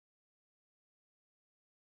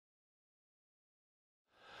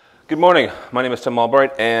Good morning. My name is Tim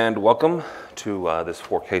Albright, and welcome to this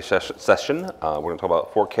 4K session. We're going to talk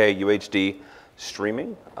about 4K UHD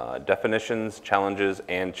streaming, definitions, challenges,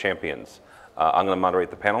 and champions. I'm going to moderate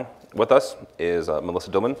the panel. With us is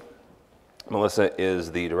Melissa Dillman. Melissa is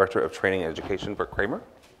the Director of Training and Education for Kramer.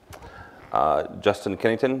 Justin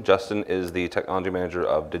Kennington. Justin is the Technology Manager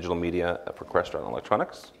of Digital Media for Crestron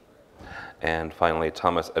Electronics. And finally,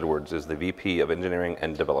 Thomas Edwards is the VP of Engineering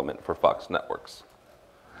and Development for Fox Networks.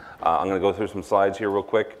 I'm going to go through some slides here real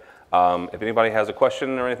quick. If anybody has a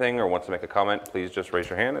question or anything or wants to make a comment, please just raise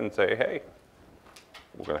your hand and say, hey.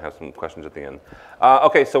 We're going to have some questions at the end.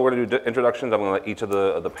 Okay, so we're going to do introductions. I'm going to let each of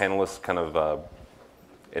the panelists kind of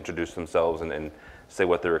introduce themselves and say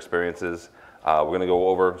what their experience is. We're going to go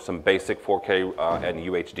over some basic 4K and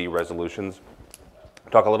UHD resolutions.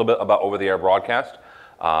 Talk a little bit about over-the-air broadcast,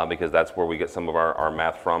 because that's where we get some of our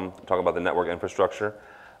math from. Talk about the network infrastructure.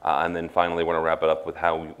 And then finally, we're going to wrap it up with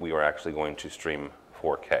how we are actually going to stream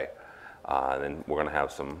 4K. And then we're going to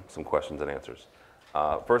have some questions and answers.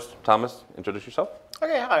 First, Thomas, introduce yourself.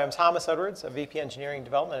 Okay, hi, I'm Thomas Edwards, a VP Engineering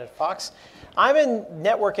Development at Fox. I'm in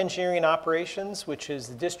Network Engineering and Operations, which is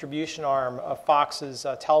the distribution arm of Fox's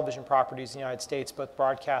television properties in the United States, both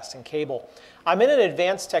broadcast and cable. I'm in an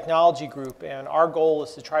advanced technology group, and our goal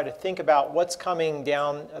is to try to think about what's coming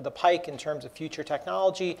down the pike in terms of future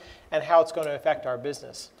technology and how it's going to affect our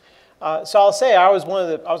business. So I'll say I was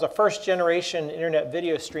a first generation internet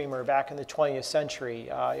video streamer back in the 20th century.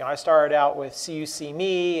 I started out with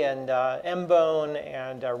CUC-Me and M-Bone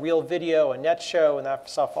and Real Video and NetShow, and that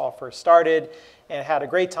stuff all first started, and had a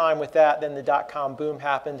great time with that. Then the dot-com boom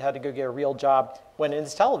happened, had to go get a real job, went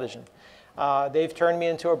into television. They've turned me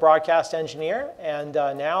into a broadcast engineer, and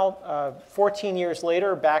now, 14 years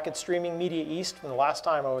later, back at Streaming Media East from the last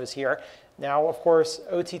time I was here. Now, of course,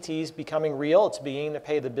 OTT is becoming real. It's beginning to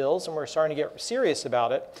pay the bills, and we're starting to get serious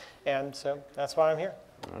about it. And so that's why I'm here.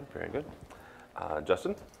 All right, very good.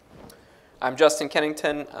 Justin? I'm Justin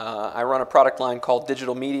Kennington. I run a product line called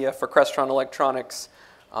Digital Media for Crestron Electronics.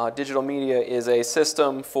 Digital Media is a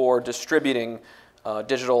system for distributing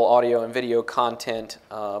digital audio and video content,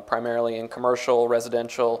 primarily in commercial,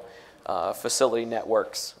 residential, facility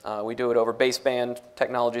networks. We do it over baseband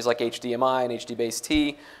technologies like HDMI and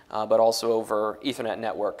HD-Base-T, but also over Ethernet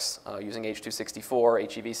networks using H.264,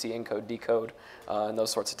 HEVC encode, decode, and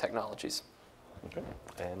those sorts of technologies. Okay.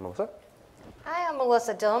 And Melissa? Hi, I'm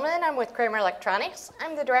Melissa Dillman. I'm with Kramer Electronics.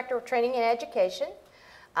 I'm the Director of Training and Education.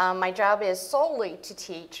 My job is solely to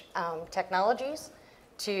teach technologies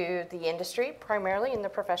to the industry, primarily in the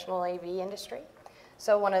professional AV industry.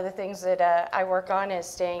 So one of the things that I work on is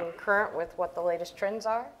staying current with what the latest trends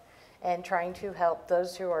are and trying to help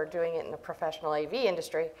those who are doing it in the professional AV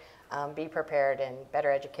industry be prepared and better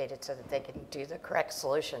educated so that they can do the correct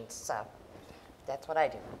solutions. So that's what I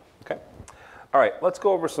do. Okay. All right, let's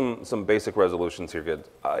go over some basic resolutions here, good.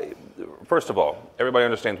 First of all, everybody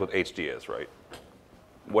understands what HD is, right?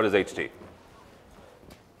 What is HD?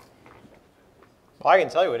 Well, I can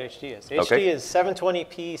tell you what HD is. Okay. HD is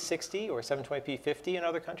 720p 60 or 720p 50 in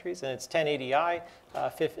other countries, and it's 1080i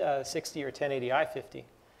 60 or 1080i 50,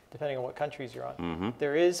 depending on what countries you're on. Mm-hmm.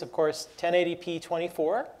 There is, of course, 1080p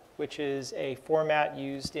 24, which is a format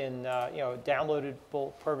used in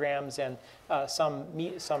downloadable programs and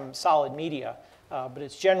some solid media, but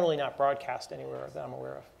it's generally not broadcast anywhere that I'm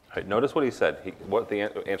aware of. All right, notice what he said. What the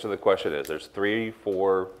answer to the question is. There's 3,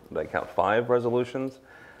 4, I count 5 resolutions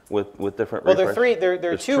with different. Well, there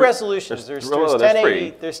are two resolutions. There's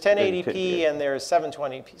 1080p and there's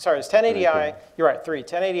 720p. Sorry, it's 1080i. You're right, 3.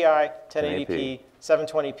 1080i, 1080p,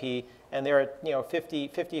 720p, and they're at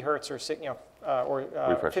 50 hertz or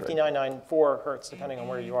 5994 hertz, depending on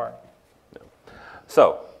where you are. Yeah.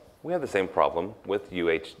 So we have the same problem with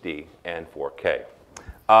UHD and 4K.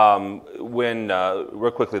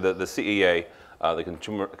 Real quickly, the CEA, the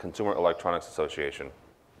Consumer Electronics Association,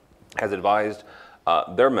 has advised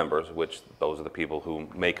their members, which those are the people who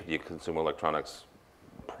make the consumer electronics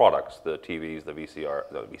products, the TVs, the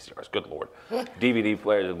VCRs, good Lord, DVD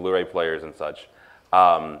players, Blu-ray players and such,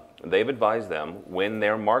 they've advised them when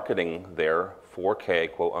they're marketing their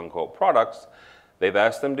 4K quote-unquote products, they've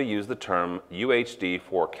asked them to use the term UHD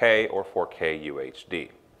 4K or 4K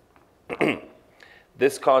UHD.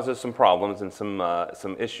 This causes some problems and some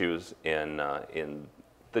issues in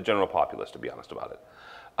the general populace, to be honest about it.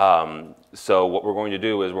 So what we're going to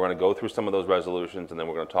do is we're going to go through some of those resolutions, and then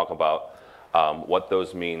we're going to talk about what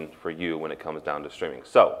those mean for you when it comes down to streaming.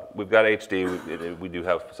 So we've got HD. We do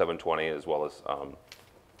have 720 as well as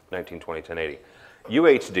 1920, 1080.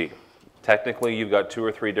 UHD. Technically, you've got 2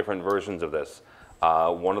 or 3 different versions of this.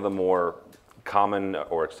 One of the more common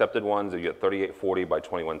or accepted ones, you get 3840 by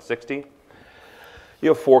 2160. You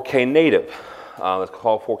have 4K native. Let's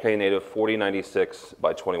call 4K native 4096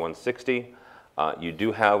 by 2160. You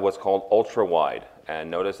do have what's called ultra wide, and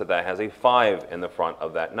notice that that has a 5 in the front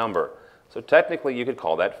of that number. So technically you could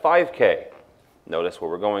call that 5K. Notice where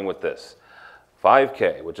we're going with this.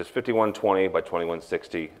 5K, which is 5120 by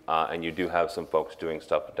 2160, and you do have some folks doing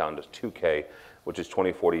stuff down to 2K, which is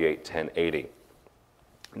 2048 1080.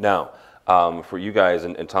 Now, for you guys,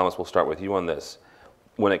 and Thomas, we'll start with you on this.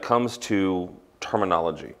 When it comes to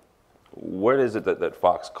terminology, what is it that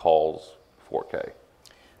Fox calls 4K?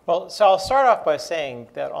 Well, so I'll start off by saying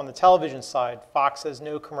that on the television side, Fox has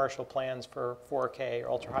no commercial plans for 4K or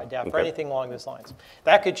ultra-high def or anything along those lines.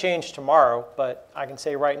 That could change tomorrow, but I can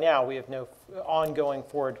say right now we have no ongoing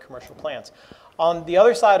forward commercial plans. On the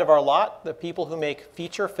other side of our lot, the people who make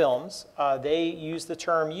feature films, they use the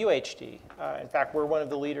term UHD. In fact, we're one of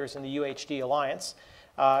the leaders in the UHD Alliance.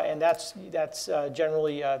 And that's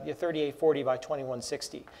generally 3840 by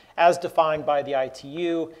 2160, as defined by the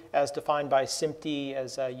ITU, as defined by SMPTE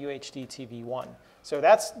as UHD TV1. So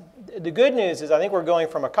that's the good news is I think we're going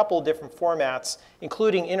from a couple of different formats,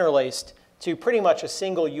 including interlaced, to pretty much a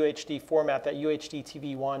single UHD format, that UHD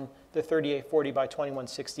TV1, the 3840 by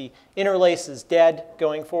 2160. Interlace is dead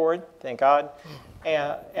going forward, thank God.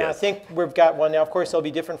 And I think we've got one now. Of course, there'll be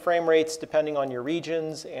different frame rates depending on your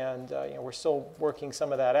regions, and we're still working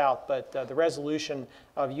some of that out. But the resolution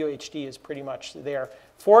of UHD is pretty much there.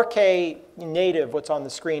 4K native, what's on the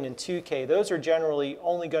screen, and 2K, those are generally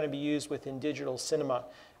only going to be used within digital cinema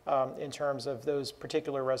in terms of those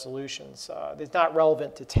particular resolutions. It's not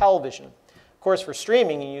relevant to television. Of course, for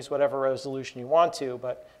streaming, you use whatever resolution you want to,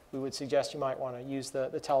 but we would suggest you might want to use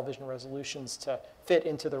the television resolutions to fit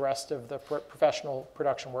into the rest of the professional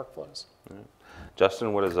production workflows.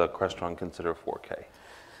 Justin, what does Crestron consider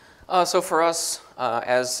 4K? So for us,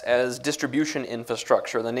 as distribution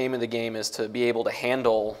infrastructure, the name of the game is to be able to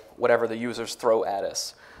handle whatever the users throw at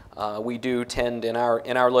us. We do tend in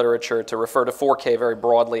our literature to refer to 4K very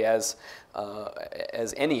broadly as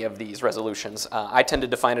any of these resolutions. I tend to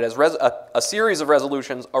define it as a series of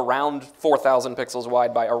resolutions around 4,000 pixels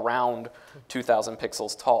wide by around 2,000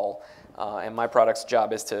 pixels tall. And my product's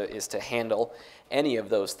job is to handle any of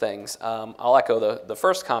those things. I'll echo the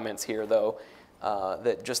first comments here, though,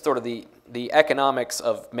 that just sort of the economics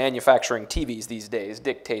of manufacturing TVs these days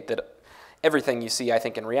dictate that everything you see, I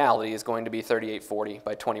think, in reality is going to be 3840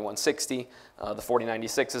 by 2160. The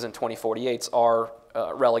 4096s and 2048s are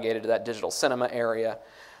relegated to that digital cinema area.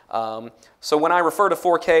 So when I refer to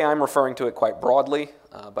 4K, I'm referring to it quite broadly,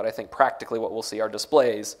 but I think practically what we'll see are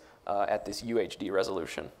displays at this UHD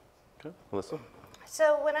resolution. Okay, Melissa?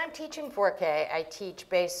 So when I'm teaching 4K, I teach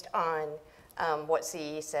based on what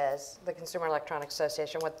CE says, the Consumer Electronics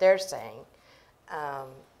Association, what they're saying.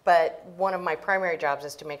 But one of my primary jobs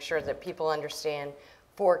is to make sure that people understand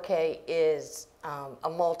 4K is a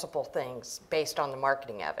multiple things based on the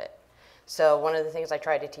marketing of it. So one of the things I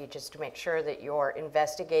try to teach is to make sure that you're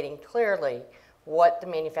investigating clearly what the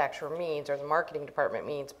manufacturer means or the marketing department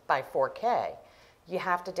means by 4K. You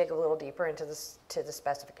have to dig a little deeper into the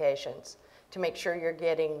specifications to make sure you're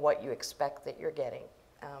getting what you expect that you're getting,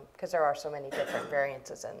 because there are so many different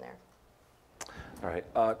variances in there. All right.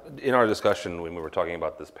 In our discussion when we were talking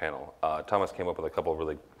about this panel, Thomas came up with a couple of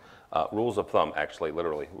really rules of thumb, actually,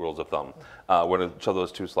 literally rules of thumb. We're going to show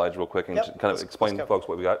those two slides real quick and kind of explain to folks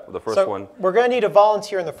what we got. The first one. We're going to need a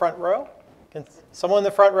volunteer in the front row. Can someone in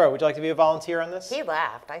the front row, would you like to be a volunteer on this? He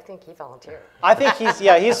laughed. I think he volunteered. I think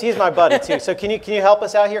he's my buddy too. So can you help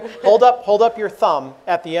us out here? Hold up your thumb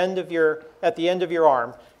at the end of your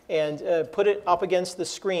arm and put it up against the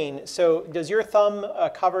screen. So does your thumb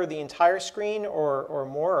cover the entire screen or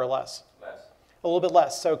more or less? Less. A little bit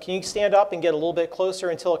less. So can you stand up and get a little bit closer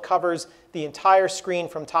until it covers the entire screen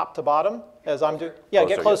from top to bottom, as I'm doing? Yeah,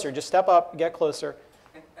 get closer. Yeah. Just step up, get closer.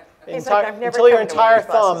 Until your entire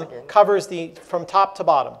thumb covers from top to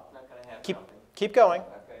bottom. Keep going.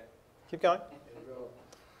 Keep going.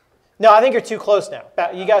 No, I think you're too close now.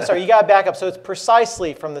 You got to back up so it's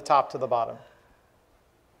precisely from the top to the bottom.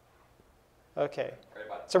 Okay.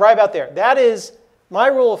 So right about there. That is, my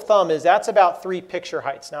rule of thumb is that's about 3 picture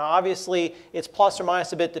heights. Now, obviously, it's plus or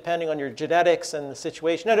minus a bit depending on your genetics and the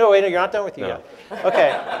situation. No, wait, you're not done with you yet.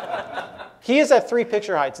 Okay. He is at 3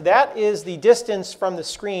 picture heights. That is the distance from the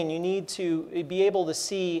screen you need to be able to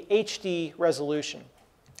see HD resolution.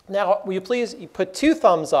 Now, will you please put 2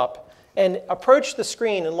 thumbs up and approach the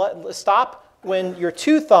screen and stop when your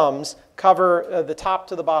 2 thumbs cover the top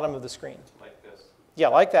to the bottom of the screen. Like this. Yeah,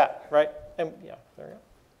 like that, right? And yeah, there we go.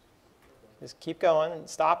 Just keep going and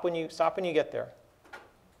stop when you get there.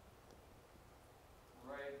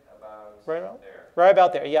 Right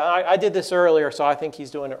about there. Yeah, I did this earlier, so I think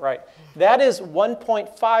he's doing it right. That is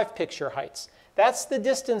 1.5 picture heights. That's the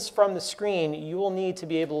distance from the screen you will need to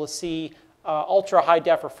be able to see ultra high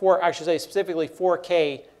def, or I should say specifically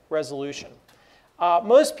 4K resolution.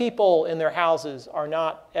 Most people in their houses are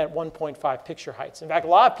not at 1.5 picture heights. In fact, a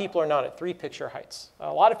lot of people are not at 3 picture heights.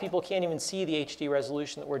 A lot of people can't even see the HD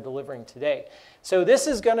resolution that we're delivering today. So this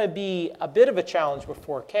is going to be a bit of a challenge with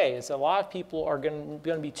 4K, is a lot of people are going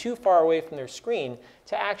to be too far away from their screen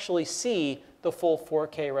to actually see the full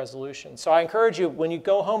 4K resolution. So I encourage you, when you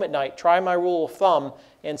go home at night, try my rule of thumb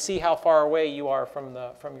and see how far away you are from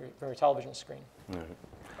your television screen. Mm-hmm.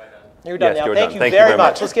 You're done now. Thank you very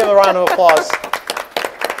much. Let's give a round of applause.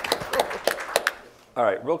 All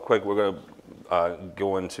right, real quick, we're going to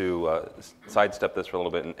go into, sidestep this for a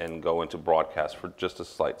little bit and go into broadcast for just a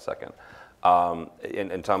slight second.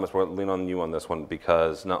 And Thomas, we'll lean on you on this one,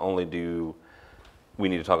 because not only do we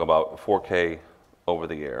need to talk about 4K over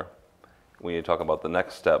the air, we need to talk about the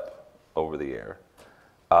next step over the air.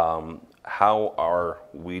 How are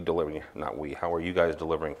we delivering, not we, how are you guys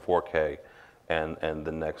delivering 4K and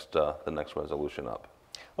the next resolution up?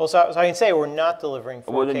 Well, so I can say we're not delivering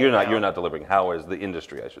 4K. Well, you're not delivering. How is the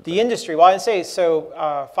industry, I should say? The industry, well, I can say,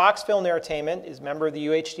 so Fox Film Entertainment is a member of the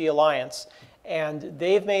UHD Alliance, and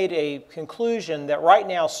they've made a conclusion that right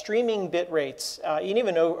now streaming bit rates, and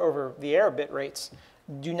even over the air bit rates,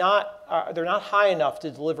 they're not high enough to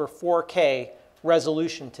deliver 4K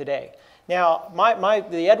resolution today. Now,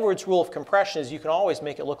 the Edwards rule of compression is you can always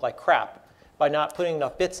make it look like crap by not putting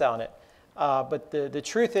enough bits on it. But the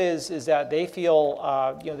truth is that they feel,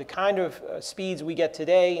 the kind of speeds we get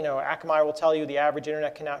today, Akamai will tell you the average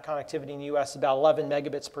internet connectivity in the US is about 11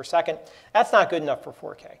 megabits per second. That's not good enough for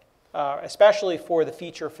 4K, especially for the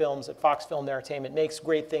feature films that Fox Film Entertainment makes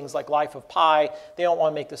great things like Life of Pi. They don't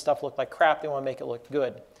want to make this stuff look like crap. They want to make it look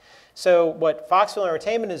good. So what Fox Film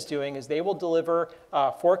Entertainment is doing is they will deliver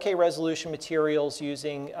 4K resolution materials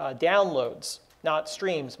using downloads, not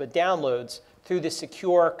streams, but downloads, through the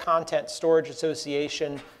Secure Content Storage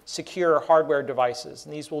Association secure hardware devices.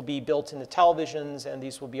 And these will be built into televisions, and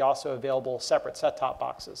these will be also available separate set-top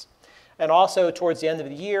boxes. And also, towards the end of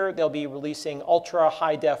the year, they'll be releasing ultra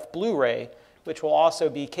high-def Blu-ray, which will also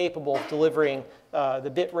be capable of delivering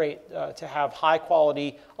the bit rate to have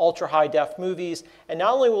high-quality, ultra high-def movies. And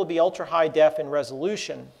not only will it be ultra high-def in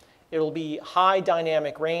resolution, it will be high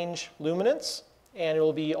dynamic range luminance, and it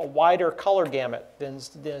will be a wider color gamut than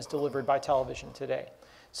is delivered by television today.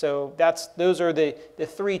 So those are the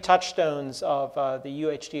 3 touchstones of the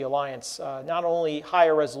UHD Alliance. Not only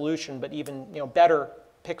higher resolution, but even better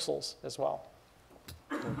pixels as well.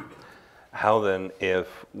 How then,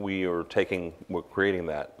 if we're creating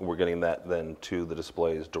that, we're getting that then to the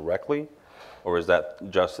displays directly, or is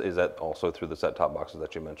that also through the set-top boxes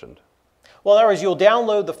that you mentioned? Well, in other words, you'll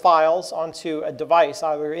download the files onto a device,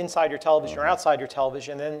 either inside your television or outside your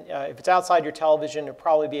television. Then, if it's outside your television, you'll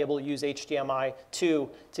probably be able to use HDMI 2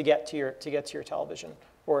 to get to your television,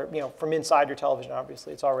 or from inside your television.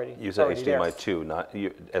 Obviously, it's already you said already HDMI there. 2, not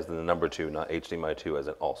as the number 2, not HDMI 2 as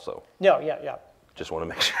in also. No, yeah. Just want to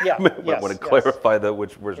make sure. Yeah, I want to clarify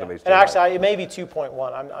which version of HDMI. And actually, it may be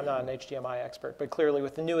 2.1. I'm not an HDMI expert, but clearly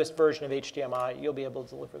with the newest version of HDMI, you'll be able to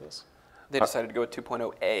deliver this. They decided to go with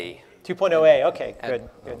 2.0A. 2.0A, okay, good.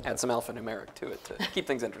 Add some alphanumeric to it to keep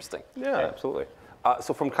things interesting. Yeah, absolutely.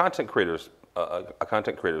 So from content creators, a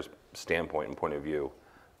content creator's standpoint and point of view,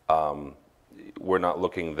 we're not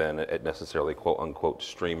looking then at necessarily quote unquote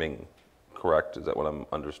streaming, correct? Is that what I'm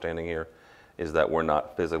understanding here? Is that we're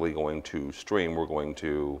not physically going to stream, we're going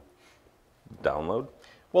to download?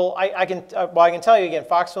 Well, I can tell you again,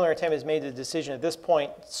 Fox Film Entertainment has made the decision at this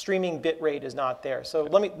point, streaming bit rate is not there. So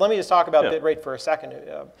let me just talk about bit rate for a second.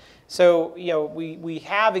 So we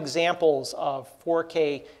have examples of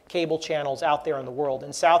 4K cable channels out there in the world.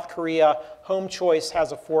 In South Korea, Home Choice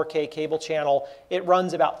has a 4K cable channel. It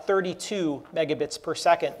runs about 32 megabits per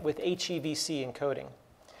second with HEVC encoding.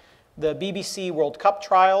 The BBC World Cup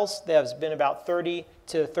trials, there's been about 30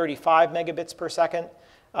 to 35 megabits per second.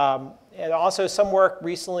 And also some work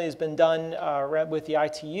recently has been done with the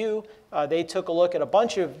ITU. They took a look at a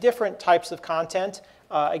bunch of different types of content.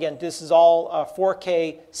 Again, this is all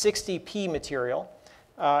 4K 60p material.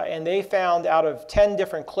 And they found out of 10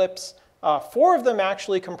 different clips, 4 of them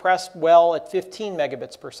actually compressed well at 15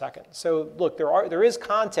 megabits per second. So look, there is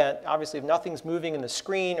content. Obviously, if nothing's moving in the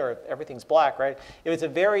screen or if everything's black, right? If it's a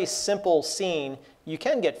very simple scene, you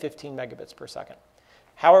can get 15 megabits per second.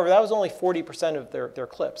 However, that was only 40% of their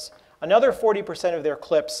clips. Another 40% of their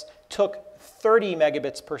clips took 30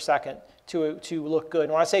 megabits per second to look good.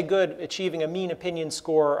 And when I say good, achieving a mean opinion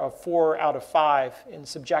score of 4 out of 5 in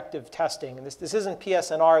subjective testing. And this isn't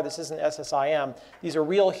PSNR, this isn't SSIM. These are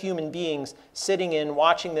real human beings sitting in,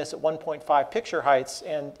 watching this at 1.5 picture heights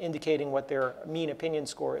and indicating what their mean opinion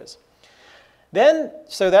score is. Then,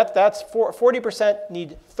 so that's 40%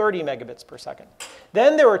 need 30 megabits per second.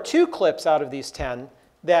 Then there are 2 clips out of these 10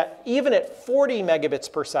 that even at 40 megabits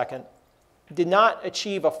per second did not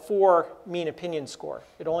achieve a 4 mean opinion score.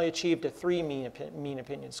 It only achieved a 3 mean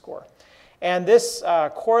opinion score. And this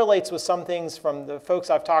correlates with some things from the folks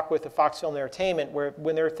I've talked with at Fox Film Entertainment, where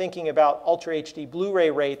when they're thinking about Ultra HD Blu-ray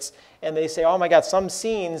rates, and they say, oh my God, some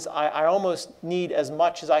scenes I almost need as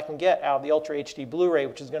much as I can get out of the Ultra HD Blu-ray,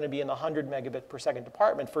 which is going to be in the 100 megabit per second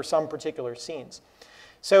department for some particular scenes.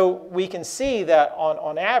 So we can see that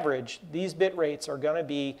on average, these bit rates are going to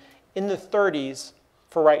be in the 30s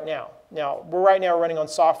for right now. Now, we're right now running on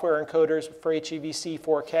software encoders for HEVC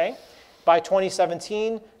 4K. By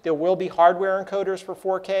 2017, there will be hardware encoders for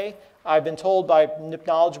 4K. I've been told by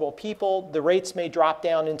knowledgeable people the rates may drop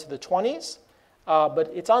down into the 20s,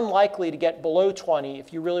 but it's unlikely to get below 20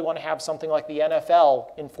 if you really want to have something like the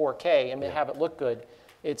NFL in 4K and have it look good.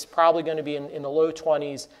 It's probably going to be in the low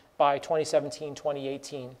 20s by 2017,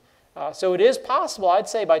 2018. So it is possible, I'd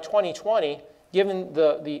say by 2020, given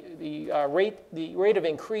the rate of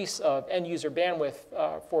increase of end user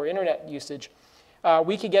bandwidth for internet usage,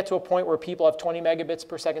 we could get to a point where people have 20 megabits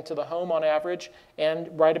per second to the home on average, and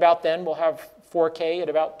right about then we'll have 4K at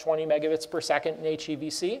about 20 megabits per second in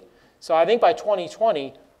HEVC. So I think by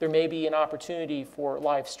 2020 there may be an opportunity for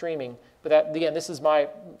live streaming. But that, again, this is my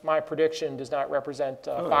prediction, does not represent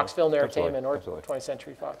Fox Film Entertainment or 20th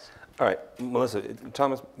Century Fox. All right, Melissa,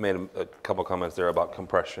 Thomas made a couple comments there about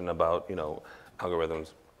compression, about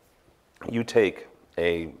algorithms. You take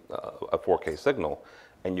a 4K signal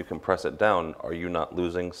and you compress it down. Are you not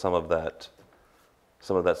losing some of that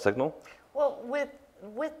signal? Well,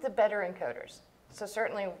 with the better encoders. So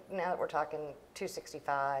certainly now that we're talking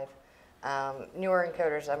 265, newer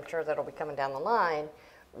encoders, I'm sure that'll be coming down the line,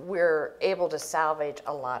 we're able to salvage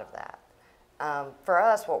a lot of that. For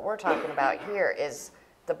us, what we're talking about here is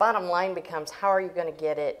the bottom line becomes how are you going to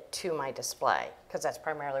get it to my display? Because that's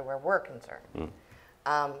primarily where we're concerned.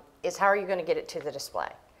 Is how are you going to get it to the display?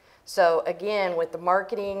 So again, with the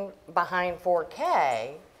marketing behind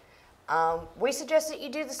 4K, we suggest that you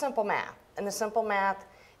do the simple math. And the simple math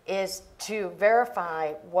is to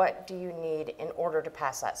verify what do you need in order to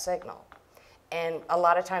pass that signal. And a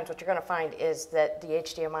lot of times what you're going to find is that the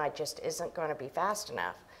HDMI just isn't going to be fast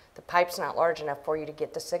enough. The pipe's not large enough for you to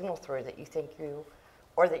get the signal through that you think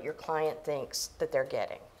or that your client thinks that they're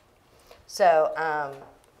getting. So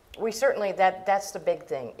we certainly, that's the big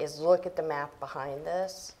thing, is look at the math behind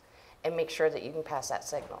this and make sure that you can pass that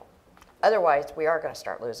signal. Otherwise, we are going to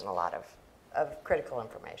start losing a lot of critical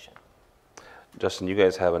information. Justin, you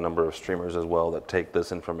guys have a number of streamers as well that take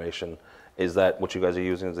this information. Is that what you guys are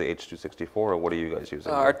using as the H264, or what are you guys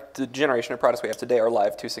using? The generation of products we have today are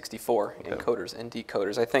live 264 encoders and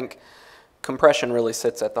decoders. I think compression really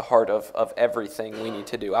sits at the heart of everything we need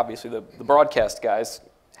to do. Obviously, the broadcast guys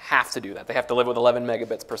have to do that. They have to live with 11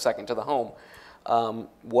 megabits per second to the home.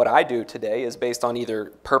 What I do today is based on either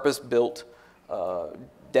purpose-built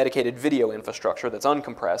dedicated video infrastructure that's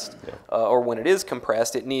uncompressed, or when it is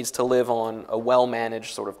compressed, it needs to live on a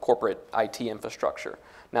well-managed sort of corporate IT infrastructure.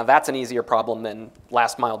 Now that's an easier problem than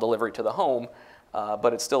last mile delivery to the home,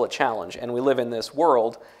 but it's still a challenge. And we live in this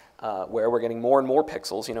world where we're getting more and more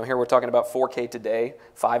pixels. Here we're talking about 4K today.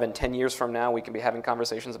 5 and 10 years from now, we can be having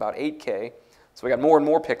conversations about 8K. So we got more and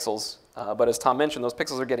more pixels, but as Tom mentioned, those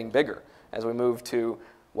pixels are getting bigger as we move to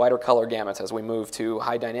wider color gamuts, as we move to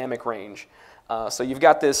high dynamic range. So you've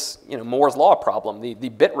got this Moore's Law problem. The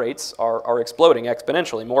bit rates are exploding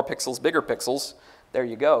exponentially. More pixels, bigger pixels, there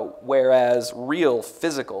you go. Whereas real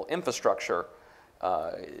physical infrastructure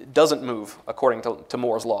doesn't move according to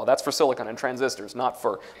Moore's Law. That's for silicon and transistors, not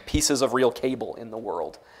for pieces of real cable in the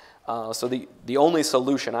world. So the only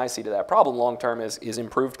solution I see to that problem long term is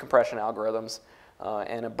improved compression algorithms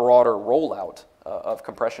and a broader rollout of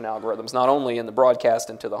compression algorithms, not only in the broadcast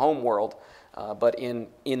and to the home world, but in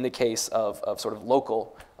the case of sort of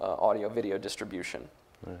local audio-video distribution.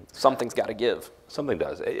 Right. Something's got to give. Something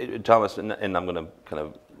does. Thomas, and I'm going to kind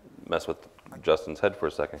of mess with Justin's head for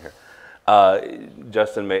a second here.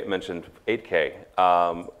 Justin mentioned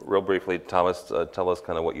 8K. Real briefly, Thomas, tell us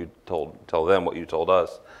kind of what you tell them what you told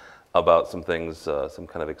us about some things, some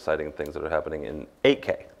kind of exciting things that are happening in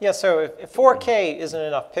 8K. Yeah, so if 4K isn't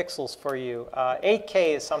enough pixels for you,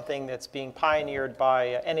 8K is something that's being pioneered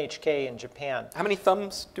by NHK in Japan. How many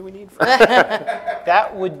thumbs do we need for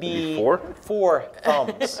that? Would be four? 4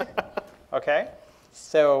 thumbs. Okay?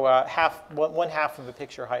 So one half of a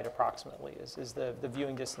picture height approximately is the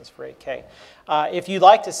viewing distance for 8K. If you'd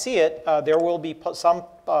like to see it, there will be some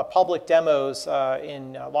public demos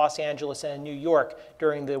in Los Angeles and New York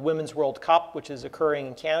during the Women's World Cup, which is occurring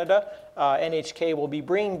in Canada. NHK will be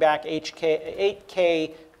bringing back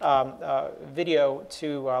 8K video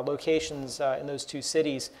to locations in those two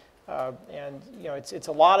cities. And it's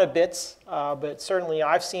a lot of bits, but certainly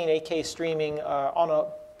I've seen 8K streaming on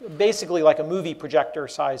basically like a movie projector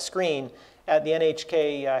size screen at the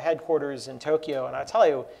NHK headquarters in Tokyo. And I tell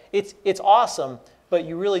you, it's awesome, but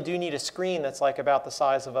you really do need a screen that's like about the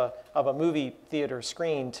size of a movie theater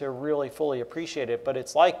screen to really fully appreciate it. But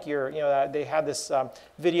it's like they had this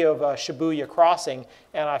video of Shibuya crossing,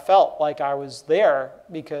 and I felt like I was there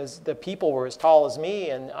because the people were as tall as me,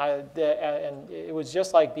 and it was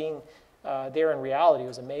just like being there in reality. It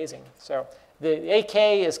was amazing. So the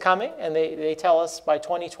 8K is coming, and they tell us by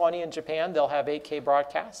 2020 in Japan they'll have 8K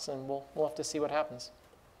broadcasts, and we'll have to see what happens.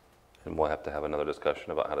 And we'll have to have another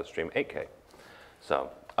discussion about how to stream 8K.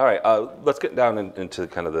 So, all right, let's get down into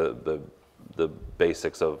kind of the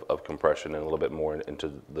basics of compression and a little bit more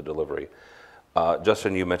into the delivery.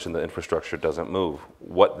 Justin, you mentioned the infrastructure doesn't move.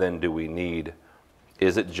 What then do we need?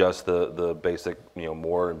 Is it just the basic,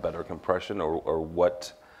 more and better compression, or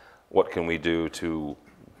what can we do to,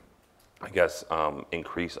 I guess,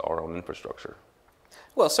 increase our own infrastructure?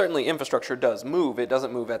 Well, certainly infrastructure does move. It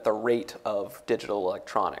doesn't move at the rate of digital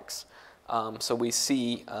electronics. So we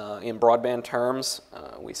see in broadband terms,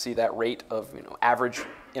 we see that rate of average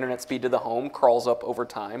internet speed to the home crawls up over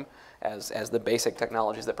time as the basic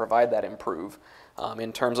technologies that provide that improve.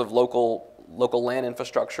 In terms of local LAN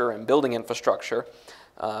infrastructure and building infrastructure,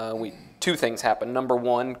 two things happen. Number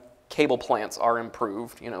one, cable plants are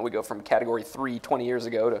improved. We go from category 3 20 years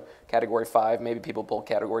ago to category 5. Maybe people pull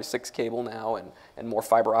category 6 cable now and more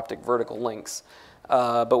fiber optic vertical links.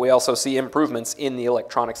 But we also see improvements in the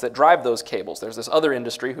electronics that drive those cables. There's this other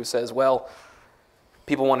industry who says, well,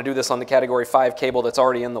 people want to do this on the category 5 cable that's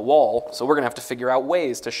already in the wall, so we're going to have to figure out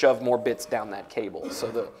ways to shove more bits down that cable.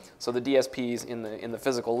 So the DSPs in the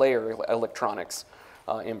physical layer electronics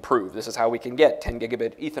improve. This is how we can get 10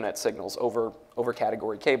 gigabit Ethernet signals over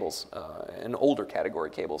category cables and older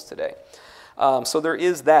category cables today. So there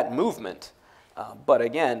is that movement. But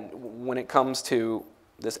again, when it comes to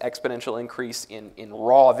this exponential increase in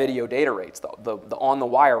raw video data rates, the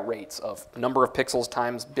on-the-wire rates of number of pixels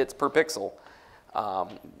times bits per pixel,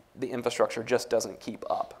 the infrastructure just doesn't keep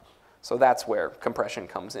up. So that's where compression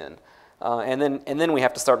comes in. And then we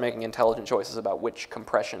have to start making intelligent choices about which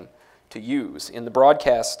compression to use. In the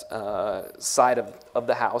broadcast side of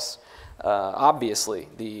the house, obviously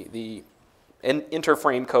the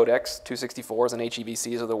interframe codecs, 264s and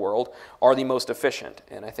HEVCs of the world, are the most efficient.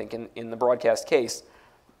 And I think in the broadcast case,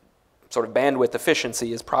 sort of bandwidth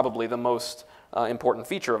efficiency is probably the most important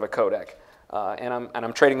feature of a codec. And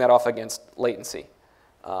I'm trading that off against latency.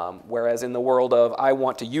 Whereas in the world of I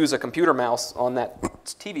want to use a computer mouse on that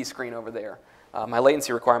TV screen over there, my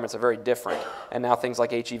latency requirements are very different. And now things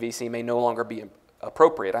like HEVC may no longer be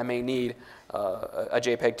appropriate. I may need a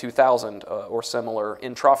JPEG 2000 or similar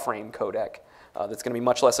intra-frame codec that's going to be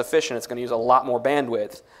much less efficient. It's going to use a lot more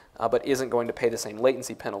bandwidth, but isn't going to pay the same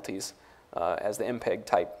latency penalties as the MPEG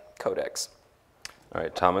type codecs. All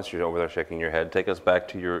right, Thomas, you're over there shaking your head. Take us back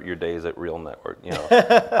to your days at Real Network.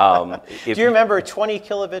 Do you remember 20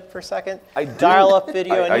 kilobit per second I do. dial-up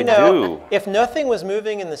video? And I do. If nothing was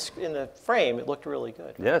moving in the frame, it looked really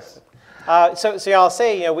good. Yes. So I'll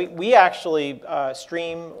say, we actually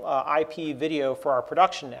stream IP video for our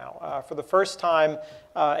production now. For the first time,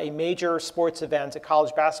 a major sports event, a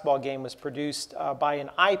college basketball game, was produced by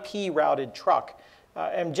an IP routed truck.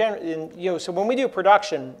 So when we do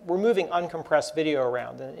production, we're moving uncompressed video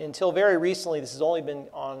around. And until very recently, this has only been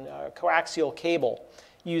on coaxial cable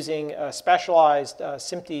using a specialized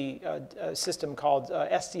SMPTE system called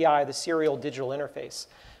SDI, the Serial Digital Interface.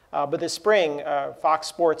 But this spring, Fox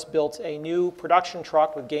Sports built a new production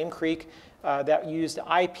truck with Game Creek that used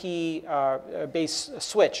IP-based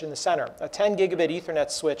switch in the center, a 10 gigabit Ethernet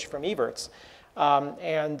switch from Evertz.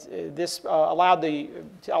 And this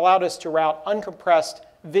allowed us to route uncompressed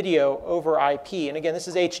video over IP. And again, this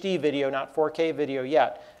is HD video, not 4K video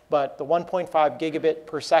yet. But the 1.5 gigabit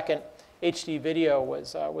per second HD video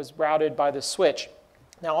was routed by the switch.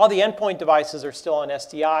 Now, all the endpoint devices are still on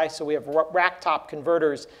SDI, so we have rack top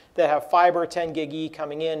converters that have fiber 10 gig E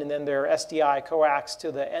coming in, and then they're SDI coax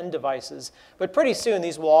to the end devices. But pretty soon,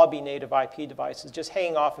 these will all be native IP devices, just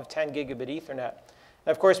hanging off of 10 gigabit Ethernet.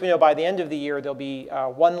 And of course, we know by the end of the year, there'll be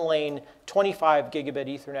one-lane 25 gigabit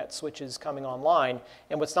Ethernet switches coming online.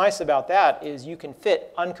 And what's nice about that is you can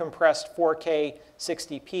fit uncompressed 4K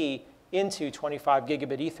 60p into 25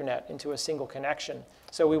 gigabit Ethernet into a single connection.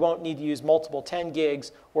 So we won't need to use multiple 10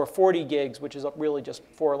 gigs or 40 gigs, which is really just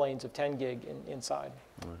 4 lanes of 10 gig inside.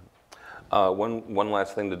 One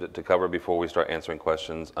last thing to cover before we start answering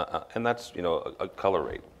questions, and that's a color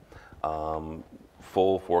rate.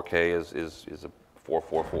 Full 4K is a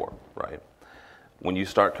 444, right? When you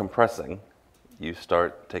start compressing, you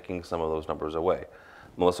start taking some of those numbers away.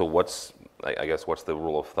 Melissa, what's the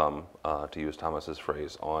rule of thumb, to use Thomas's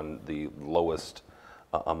phrase, on the lowest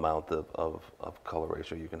amount of color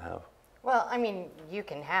ratio you can have? Well, I mean, you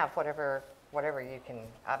can have whatever you can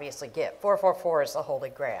obviously get. 444 is the holy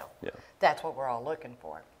grail. Yeah. That's what we're all looking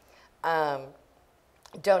for.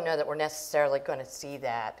 Don't know that we're necessarily going to see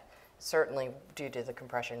that, certainly due to the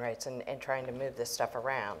compression rates and trying to move this stuff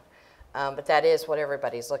around. But that is what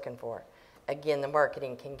everybody's looking for. Again, the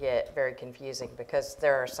marketing can get very confusing because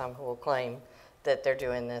there are some who will claim that they're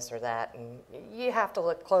doing this or that, and you have to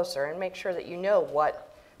look closer and make sure that you know what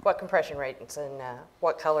compression rates and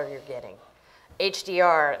what color you're getting.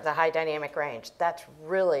 HDR, the high dynamic range, that's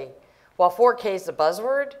really, while 4K is the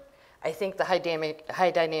buzzword, I think the high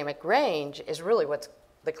dynamic range is really what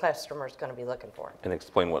the customer is going to be looking for. And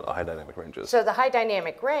explain what a high dynamic range is. So the high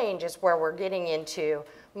dynamic range is where we're getting into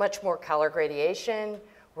much more color gradation.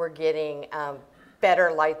 We're getting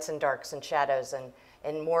better lights and darks and shadows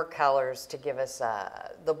and more colors to give us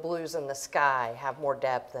the blues in the sky have more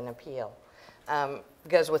depth and appeal.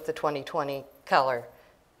 Goes with the 2020 color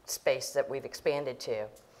space that we've expanded to.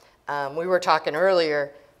 We were talking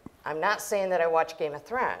earlier, I'm not saying that I watch Game of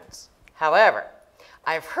Thrones. However,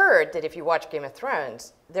 I've heard that if you watch Game of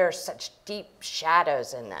Thrones, there are such deep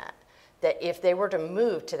shadows in that if they were to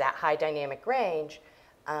move to that high dynamic range,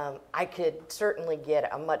 I could certainly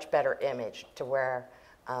get a much better image to where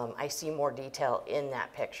I see more detail in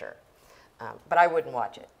that picture. But I wouldn't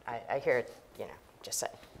watch it. I hear it, just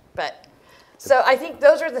saying. But so I think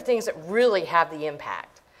those are the things that really have the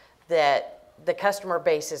impact that the customer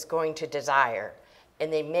base is going to desire.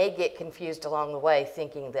 And they may get confused along the way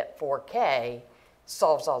thinking that 4K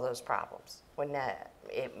solves all those problems when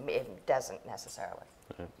it doesn't necessarily.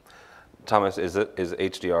 Okay. Thomas, is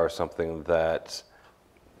HDR something that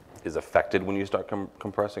is affected when you start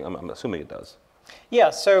compressing? I'm assuming it does.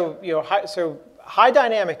 Yeah, so high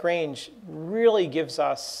dynamic range really gives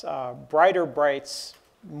us brighter brights,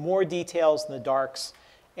 more details in the darks,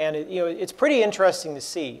 and it's pretty interesting to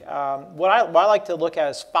see. What I like to look at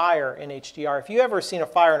is fire in HDR. If you ever seen a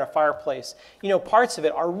fire in a fireplace, parts of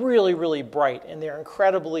it are really, really bright, and they're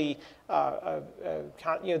incredibly,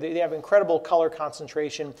 they have incredible color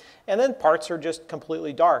concentration, and then parts are just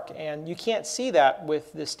completely dark. And you can't see that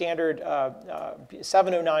with the standard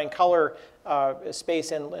 709 color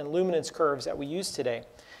space and luminance curves that we use today.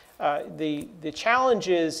 The challenge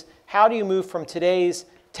is, how do you move from today's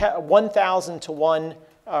 1,000 to 1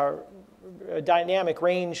 dynamic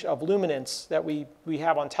range of luminance that we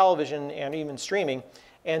have on television and even streaming,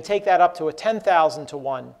 and take that up to a 10,000 to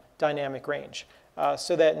 1 dynamic range.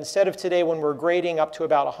 So that instead of today, when we're grading up to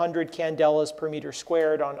about 100 candelas per meter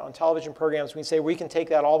squared on television programs, we can say we can take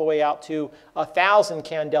that all the way out to 1,000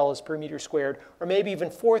 candelas per meter squared, or maybe even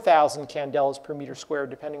 4,000 candelas per meter squared,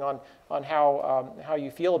 depending on how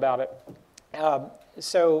you feel about it.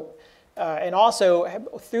 And also,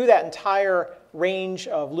 through that entire range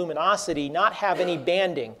of luminosity, not have any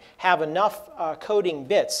banding, have enough coding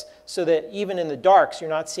bits so that even in the darks, you're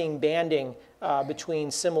not seeing banding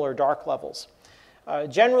between similar dark levels.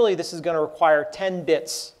 Generally, this is going to require 10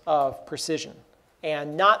 bits of precision,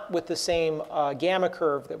 and not with the same gamma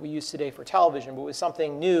curve that we use today for television, but with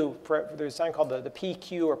something new. There's something called the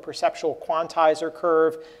PQ, or perceptual quantizer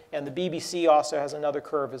curve, and the BBC also has another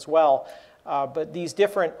curve as well. But these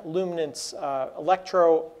different luminance,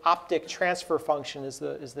 electro-optic transfer function is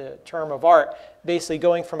the term of art, basically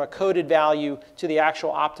going from a coded value to the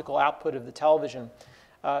actual optical output of the television.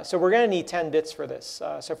 So we're going to need 10 bits for this.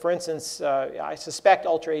 So for instance, I suspect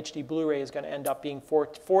Ultra HD Blu-ray is going to end up being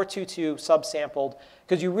 422 subsampled,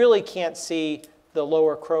 because you really can't see the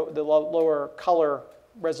lower color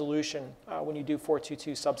resolution when you do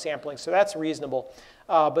 422 subsampling. So that's reasonable.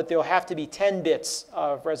 But there'll have to be 10 bits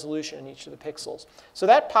of resolution in each of the pixels. So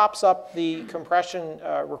that pops up the compression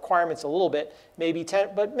requirements a little bit, maybe 10,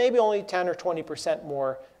 but maybe only 10 or 20%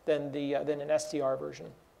 more than an SDR version.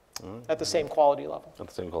 At the same quality level. At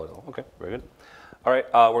the same quality level. Okay, very good. All right,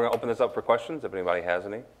 we're going to open this up for questions if anybody has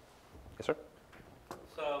any. Yes, sir?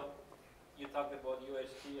 So you talked about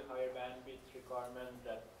UHD, higher bandwidth requirement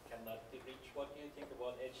that can And Rich, what do you think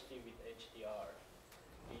about HD with HDR?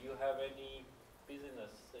 Do you have any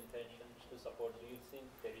business intentions to support? Do you think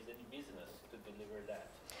there is any business to deliver that,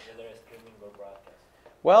 whether it's streaming or broadcast?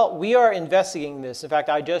 Well, we are investigating this. In fact,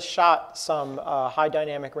 I just shot some high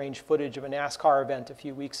dynamic range footage of a NASCAR event a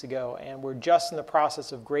few weeks ago, and we're just in the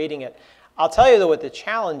process of grading it. I'll tell you though what the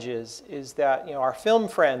challenge is that our film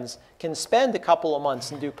friends can spend a couple of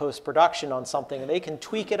months and do post-production on something, and they can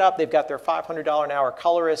tweak it up. They've got their $500 an hour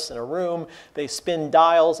colorists in a room. They spin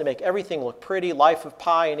dials. They make everything look pretty. Life of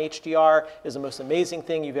Pi in HDR is the most amazing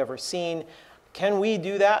thing you've ever seen. Can we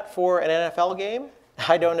do that for an NFL game?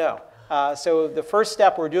 I don't know. So the first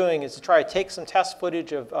step we're doing is to try to take some test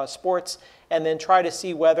footage of sports and then try to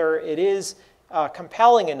see whether it is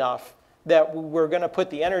compelling enough that we're going to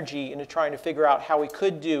put the energy into trying to figure out how we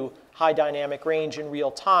could do high dynamic range in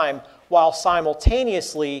real time while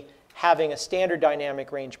simultaneously having a standard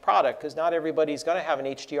dynamic range product, because not everybody's going to have an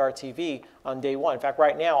HDR TV on day one. In fact,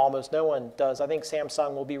 right now, almost no one does. I think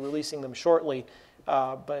Samsung will be releasing them shortly.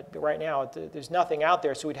 But right now, there's nothing out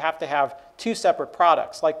there, so we'd have to have two separate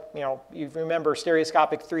products. Like, you remember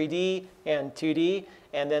stereoscopic 3D and 2D,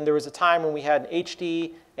 and then there was a time when we had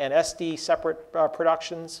HD and SD separate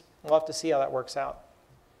productions. We'll have to see how that works out.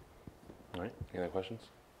 All right, any other questions?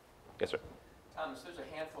 Yes, sir. Thomas, there's a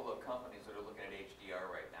handful of companies that are looking at HDR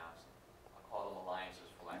right now. I'll call them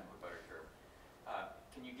alliances, for lack of a better term.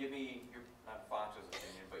 Can you give me, not Fox's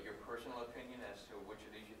opinion, but your personal opinion as to which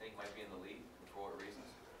of these you think might be in the lead? For what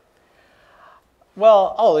reasons?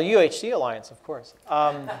 Well, the UHD Alliance, of course.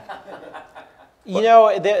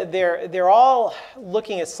 They're all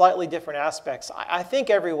looking at slightly different aspects. I think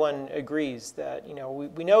everyone agrees that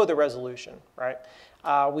we know the resolution, right?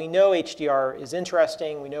 We know HDR is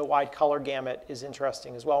interesting. We know wide color gamut is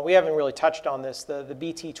interesting as well. We haven't really touched on this. The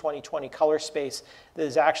BT 2020 color space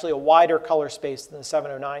is actually a wider color space than the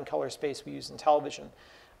 709 color space we use in television.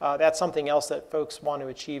 That's something else that folks want to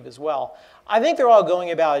achieve as well. I think they're all going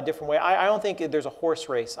about it a different way. I don't think there's a horse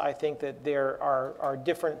race. I think that there are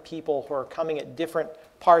different people who are coming at different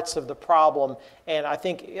parts of the problem, and I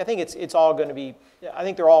think it's all going to be. I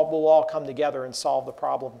think will all come together and solve the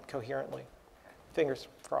problem coherently. Fingers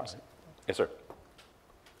crossed. Yes, sir.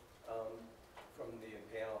 From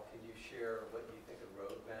the panel, can you share what you think a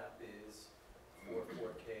roadmap is for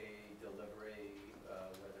 4K delivery,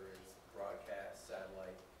 whether it's broadcast,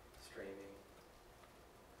 satellite, streaming,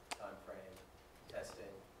 time frame,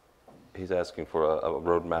 testing? He's asking for a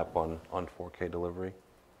roadmap on 4K delivery.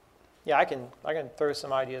 Yeah, I can throw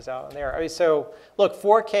some ideas out in there. I mean, so look,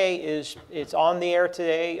 4K it's on the air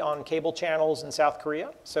today on cable channels in South Korea,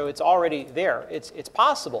 so it's already there. It's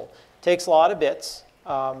possible. It takes a lot of bits,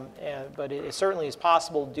 but it certainly is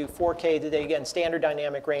possible to do 4K today. Again, standard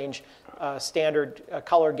dynamic range, standard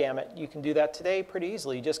color gamut. You can do that today pretty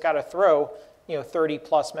easily. You just got to throw 30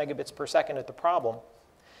 plus megabits per second at the problem.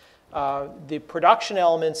 The production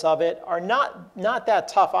elements of it are not that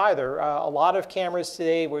tough either. A lot of cameras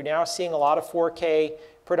today, we're now seeing a lot of 4K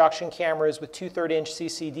production cameras with 2/3 inch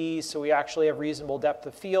CCDs, so we actually have reasonable depth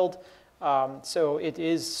of field. So it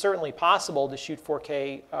is certainly possible to shoot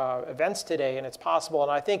 4K events today, and it's possible. And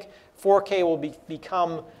I think 4K will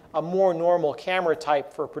become a more normal camera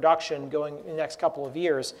type for production going in the next couple of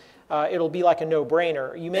years. It'll be like a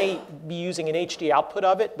no-brainer. You may be using an HD output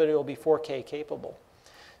of it, but it'll be 4K capable.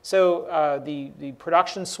 So the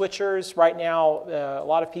production switchers, right now, a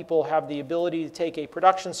lot of people have the ability to take a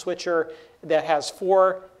production switcher that has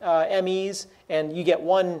 4 MEs, and you get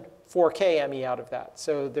 1 4K ME out of that.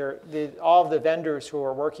 So all of the vendors who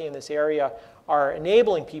are working in this area are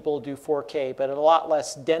enabling people to do 4K, but at a lot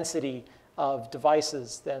less density of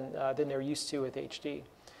devices than they're used to with HD.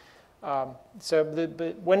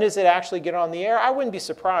 But when does it actually get on the air? I wouldn't be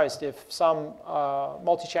surprised if some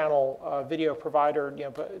multi-channel video provider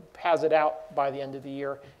has it out by the end of the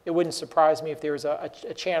year. It wouldn't surprise me if there was a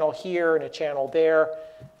channel here and a channel there.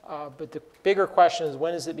 But the bigger question is,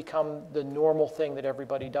 when does it become the normal thing that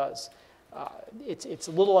everybody does? It's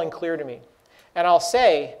a little unclear to me. And I'll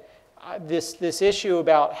say, this issue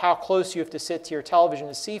about how close you have to sit to your television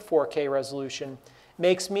to see 4K resolution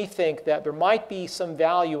makes me think that there might be some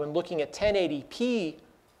value in looking at 1080p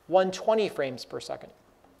 120 frames per second.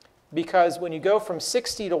 Because when you go from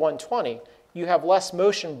 60 to 120, you have less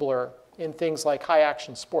motion blur in things like high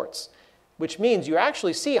action sports, which means you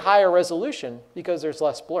actually see higher resolution because there's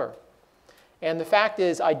less blur. And the fact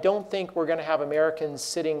is, I don't think we're going to have Americans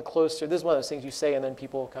sitting closer. This is one of those things you say, and then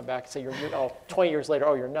people will come back and say, 20 years later,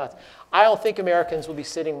 oh, you're nuts. I don't think Americans will be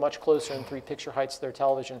sitting much closer in 3 picture heights to their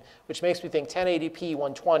television, which makes me think 1080p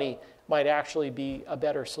 120 might actually be a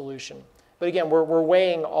better solution. But again, we're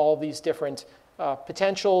weighing all these different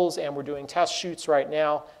potentials, and we're doing test shoots right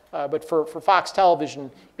now. But for Fox Television,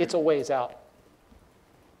 it's a ways out.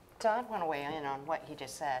 Todd, I want to weigh in on what he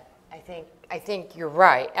just said. I think you're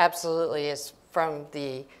right. Absolutely, is from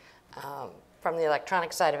the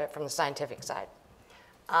electronic side of it, from the scientific side.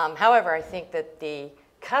 However, I think that the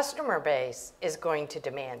customer base is going to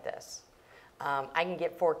demand this. I can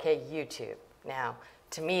get 4K YouTube now.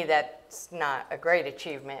 To me, that's not a great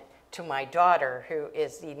achievement. To my daughter, who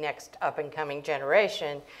is the next up-and-coming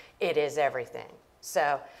generation, it is everything.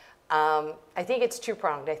 So I think it's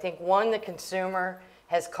two-pronged. I think, one, the consumer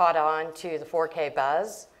has caught on to the 4K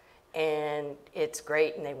buzz, and it's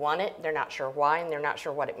great, and they want it. They're not sure why, and they're not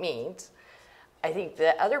sure what it means. I think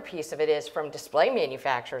the other piece of it is from display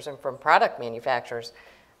manufacturers and from product manufacturers,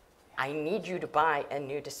 I need you to buy a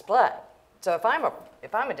new display. So if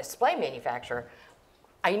I'm a display manufacturer,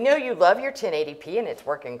 I know you love your 1080p and it's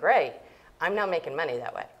working great. I'm not making money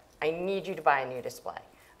that way. I need you to buy a new display.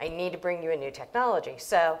 I need to bring you a new technology.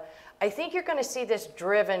 So I think you're going to see this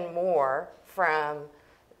driven more from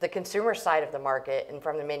the consumer side of the market and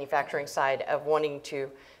from the manufacturing side of wanting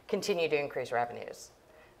to continue to increase revenues.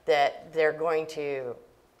 That they're going to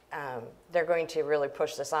really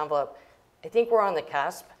push this envelope. I think we're on the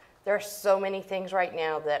cusp. There are so many things right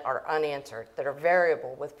now that are unanswered, that are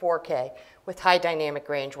variable with 4K, with high dynamic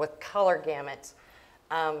range, with color gamuts.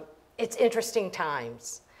 It's interesting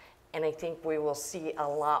times, and I think we will see a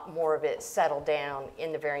lot more of it settle down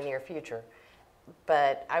in the very near future.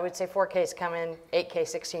 But I would say 4K is coming, 8K,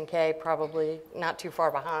 16K, probably not too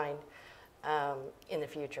far behind in the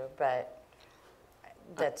future, but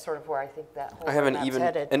that's sort of where I think that whole I have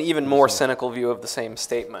headed. an even more cynical view of the same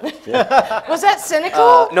statement. Was that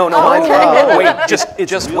cynical? No, wait,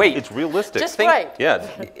 just wait. It's realistic. Just wait. Yeah.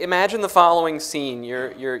 Imagine the following scene.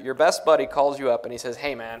 Your best buddy calls you up and he says,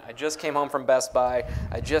 "Hey man, I just came home from Best Buy.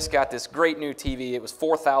 I just got this great new TV. It was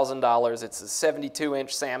 $4,000. It's a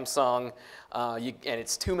 72-inch Samsung, and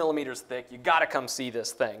it's 2 millimeters thick. You got to come see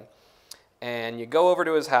this thing." And you go over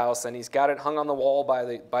to his house, and he's got it hung on the wall by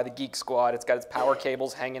the Geek Squad. It's got its power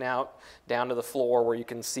cables hanging out down to the floor where you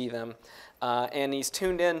can see them. And he's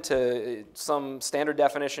tuned in to some standard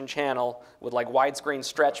definition channel with like widescreen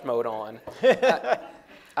stretch mode on.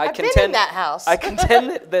 I've been in that house. I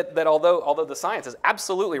contend that although the science is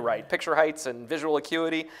absolutely right, picture heights and visual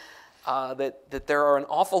acuity, that there are an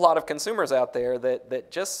awful lot of consumers out there that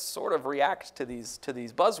just sort of react to these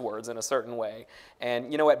buzzwords in a certain way.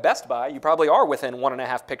 And at Best Buy, you probably are within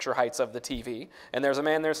 1.5 picture heights of the TV, and there's a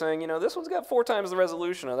man there saying, this one's got 4 times the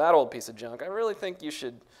resolution of that old piece of junk. I really think you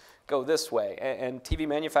should go this way. And TV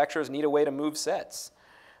manufacturers need a way to move sets.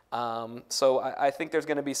 So I think there's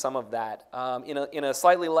going to be some of that. In a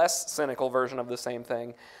slightly less cynical version of the same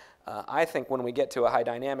thing, I think when we get to a high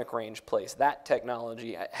dynamic range place, that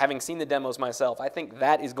technology, having seen the demos myself, I think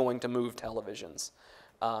that is going to move televisions.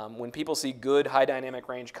 When people see good high dynamic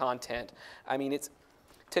range content, I mean,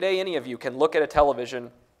 today any of you can look at a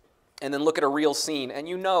television and then look at a real scene, and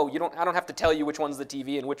I don't have to tell you which one's the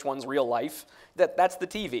TV and which one's real life. That's the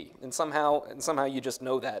TV, and somehow you just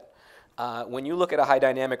know that. When you look at a high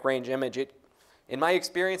dynamic range image, in my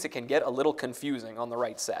experience, it can get a little confusing on the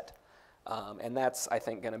right set. And that's, I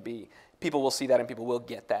think, going to be, people will see that and people will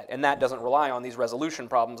get that. And that doesn't rely on these resolution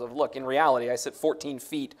problems of, look, in reality, I sit 14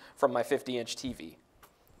 feet from my 50-inch TV.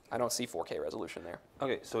 I don't see 4K resolution there.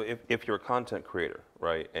 Okay, so if you're a content creator,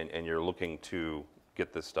 right, and you're looking to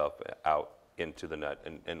get this stuff out into the net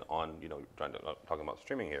and on, talking about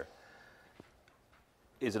streaming here,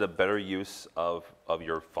 is it a better use of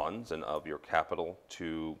your funds and of your capital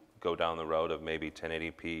to go down the road of maybe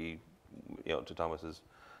 1080p, to Thomas's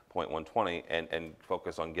point 120 and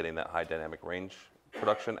focus on getting that high dynamic range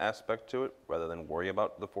production aspect to it rather than worry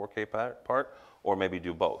about the 4K part, or maybe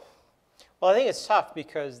do both? Well, I think it's tough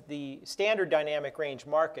because the standard dynamic range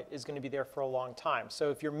market is going to be there for a long time.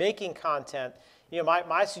 So if you're making content,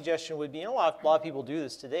 my suggestion would be, a lot of people do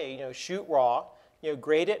this today, shoot raw,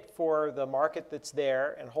 grade it for the market that's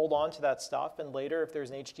there and hold on to that stuff. And later, if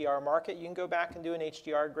there's an HDR market, you can go back and do an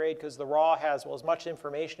HDR grade because the raw has as much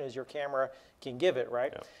information as your camera can give it,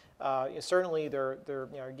 right? Yeah. Certainly,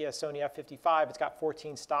 Sony F55, it's got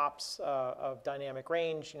 14 stops of dynamic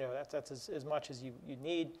range. That's as much as you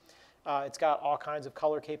need. It's got all kinds of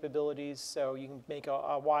color capabilities, so you can make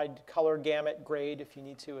a wide color gamut grade if you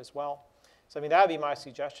need to as well. So I mean, that would be my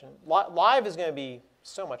suggestion. Live is going to be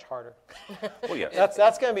so much harder. Well, yes.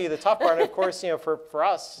 That's going to be the tough part. And of course, for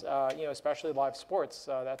us, especially live sports,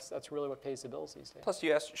 that's really what pays the bills these days. Plus,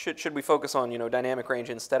 you asked, should we focus on dynamic range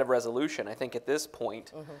instead of resolution? I think at this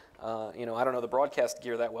point, I don't know the broadcast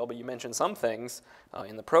gear that well, but you mentioned some things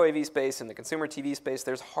in the Pro AV space, in the consumer TV space.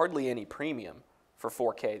 There's hardly any premium for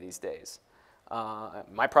 4K these days.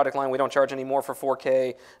 My product line, we don't charge any more for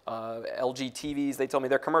 4K. LG TVs, they told me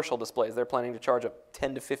they're commercial displays. They're planning to charge a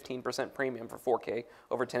 10 to 15% premium for 4K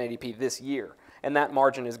over 1080p this year. And that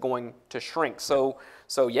margin is going to shrink. So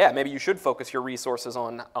yeah, maybe you should focus your resources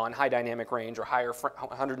on high dynamic range or higher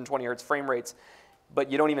 120 hertz frame rates. But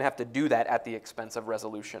you don't even have to do that at the expense of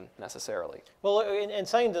resolution necessarily. Well, and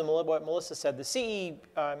saying to what Melissa said, the CE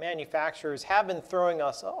manufacturers have been throwing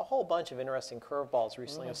us a whole bunch of interesting curveballs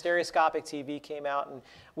recently. Stereoscopic TV came out, and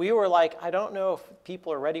we were like, I don't know if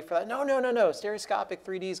people are ready for that. No, stereoscopic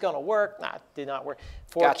 3D is going to work. Nah, it did not work.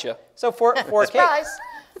 Gotcha. So 4K, Surprise.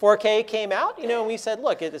 4K came out, and we said,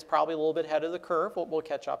 look, it is probably a little bit ahead of the curve. We'll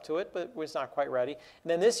catch up to it, but it's not quite ready.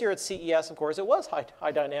 And then this year at CES, of course, it was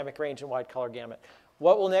high dynamic range and wide color gamut.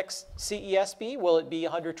 What will next CES be? Will it be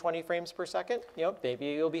 120 frames per second?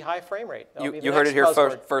 Maybe it'll be high frame rate. You heard it here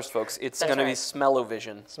first, folks. It's going to be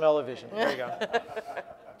smell-o-vision. Smell-o-vision. There you go.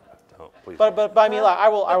 Oh, please. But I mean, I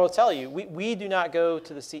will tell you, we do not go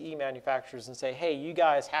to the CE manufacturers and say, hey, you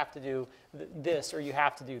guys have to do this or you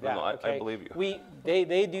have to do that. No, okay? I believe you.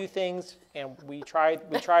 They do things, and we try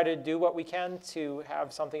to do what we can to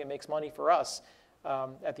have something that makes money for us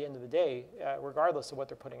at the end of the day, regardless of what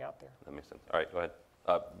they're putting out there. That makes sense. All right, go ahead.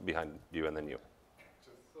 Behind you and then you.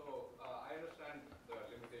 So I understand the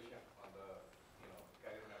limitation on the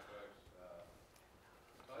carrier networks.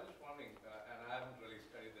 So I was just wondering, and I haven't really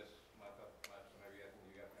studied this much, so maybe I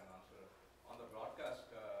think you guys can answer. On the broadcast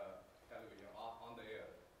television, on the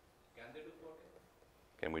air, can they do 4K?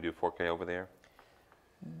 Can we do 4K over there?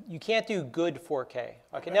 You can't do good 4K.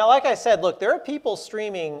 Okay, now like I said, look, there are people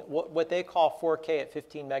streaming what they call 4K at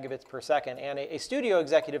 15 megabits per second, and a studio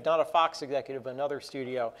executive, not a Fox executive, but another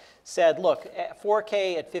studio, said, look,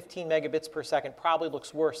 4K at 15 megabits per second probably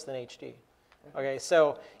looks worse than HD. Okay,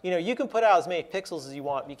 so you can put out as many pixels as you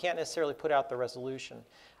want, but you can't necessarily put out the resolution.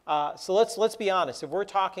 So let's be honest. If we're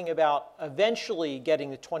talking about eventually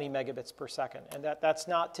getting to 20 megabits per second, and that's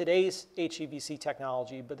not today's HEVC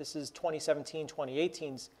technology, but this is 2017,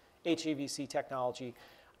 2018's HEVC technology,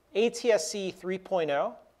 ATSC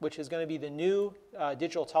 3.0, which is going to be the new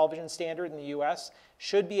digital television standard in the US,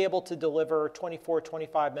 should be able to deliver 24,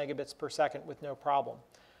 25 megabits per second with no problem.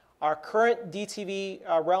 Our current DTV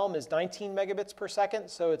realm is 19 megabits per second,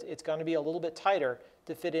 so it's going to be a little bit tighter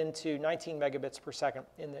to fit into 19 megabits per second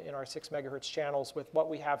in our 6 megahertz channels with what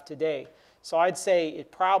we have today. So I'd say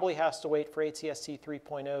it probably has to wait for ATSC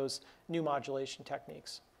 3.0's new modulation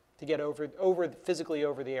techniques to get physically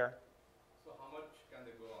over the air. So how much can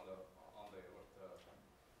they go on the what's the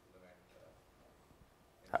limit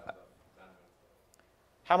in terms of bandwidth?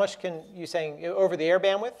 How much can you saying over the air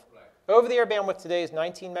bandwidth? Right. Over the air bandwidth today is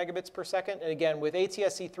 19 megabits per second. And again, with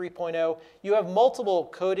ATSC 3.0, you have multiple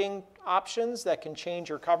coding options that can change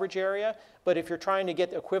your coverage area. But if you're trying to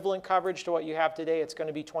get equivalent coverage to what you have today, it's going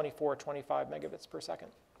to be 24, 25 megabits per second.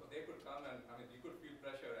 So they could come and, you could feel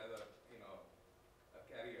pressure as a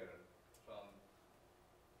carrier from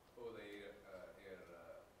over the air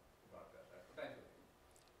broadcast, right?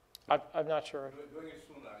 Potentially. I'm not sure. Doing it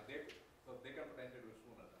sooner, so they can potentially do it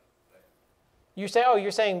sooner then, right?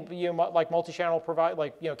 You're saying like multi-channel provide,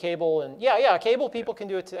 like cable and yeah, cable people can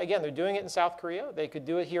do it. Again, they're doing it in South Korea. They could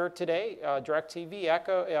do it here today. DirecTV,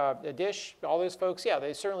 Echo, Dish, all those folks. Yeah,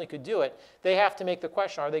 they certainly could do it. They have to make the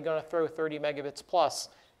question: are they going to throw 30 megabits plus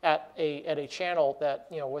at a channel that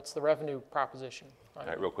what's the revenue proposition? All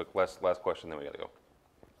right, real quick, last question, then we got to go.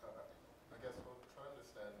 I guess what I'm trying to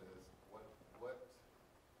understand is what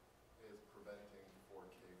is preventing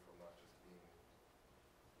 4K from not just being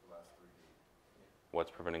the last 3D? What's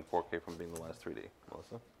preventing 4K from being the last 3D?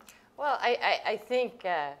 Melissa? Well, I think,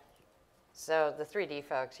 so the 3D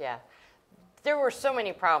folks, yeah. There were so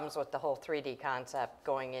many problems with the whole 3D concept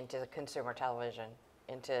going into the consumer television,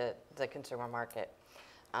 into the consumer market.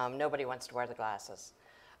 Nobody wants to wear the glasses.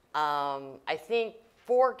 I think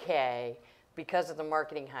 4K, because of the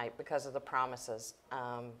marketing hype, because of the promises,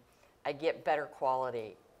 I get better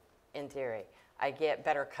quality in theory. I get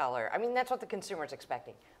better color. I mean, that's what the consumer's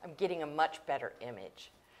expecting. I'm getting a much better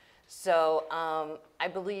image. So I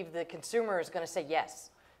believe the consumer is going to say yes,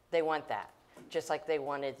 they want that, just like they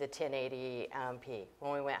wanted the 1080p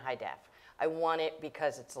when we went high def. I want it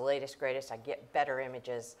because it's the latest, greatest. I get better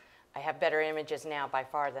images. I have better images now by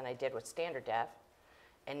far than I did with standard def.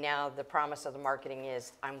 And now the promise of the marketing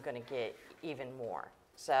is I'm going to get even more.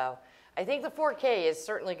 So I think the 4K is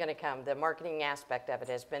certainly going to come. The marketing aspect of it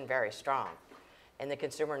has been very strong, and the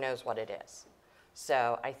consumer knows what it is.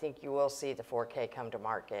 So I think you will see the 4K come to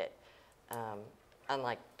market,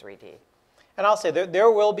 unlike 3D. And I'll say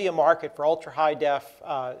there will be a market for ultra-high def,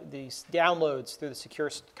 these downloads through the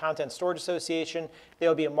Secure Content Storage Association. There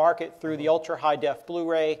will be a market through the ultra-high def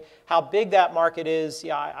Blu-ray. How big that market is,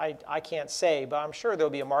 yeah, I can't say, but I'm sure there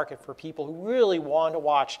will be a market for people who really want to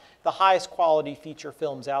watch the highest quality feature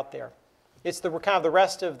films out there. It's the kind of the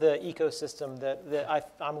rest of the ecosystem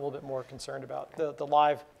that I'm a little bit more concerned about, the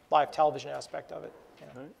live television aspect of it.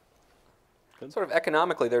 Yeah. Sort of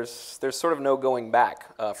economically, there's sort of no going back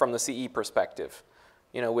from the CE perspective.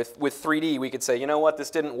 You know, with 3D, we could say, you know what,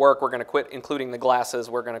 this didn't work. We're going to quit including the glasses.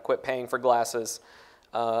 We're going to quit paying for glasses.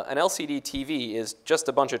 An LCD TV is just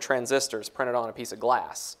a bunch of transistors printed on a piece of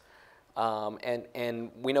glass.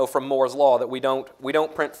 And we know from Moore's law that we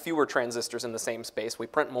don't print fewer transistors in the same space. We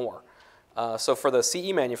print more. So for the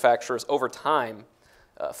CE manufacturers, over time,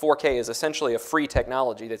 4K is essentially a free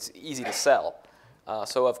technology that's easy to sell.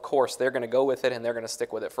 So of course they're going to go with it and they're going to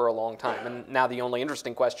stick with it for a long time. And now the only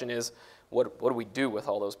interesting question is, what do we do with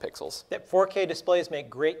all those pixels? That 4K displays make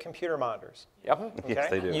great computer monitors. Yep. Okay? Yes,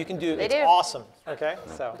 they do. You can do. They It's do. awesome. Okay.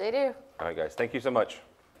 So. They do. All right, guys. Thank you so much.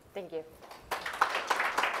 Thank you.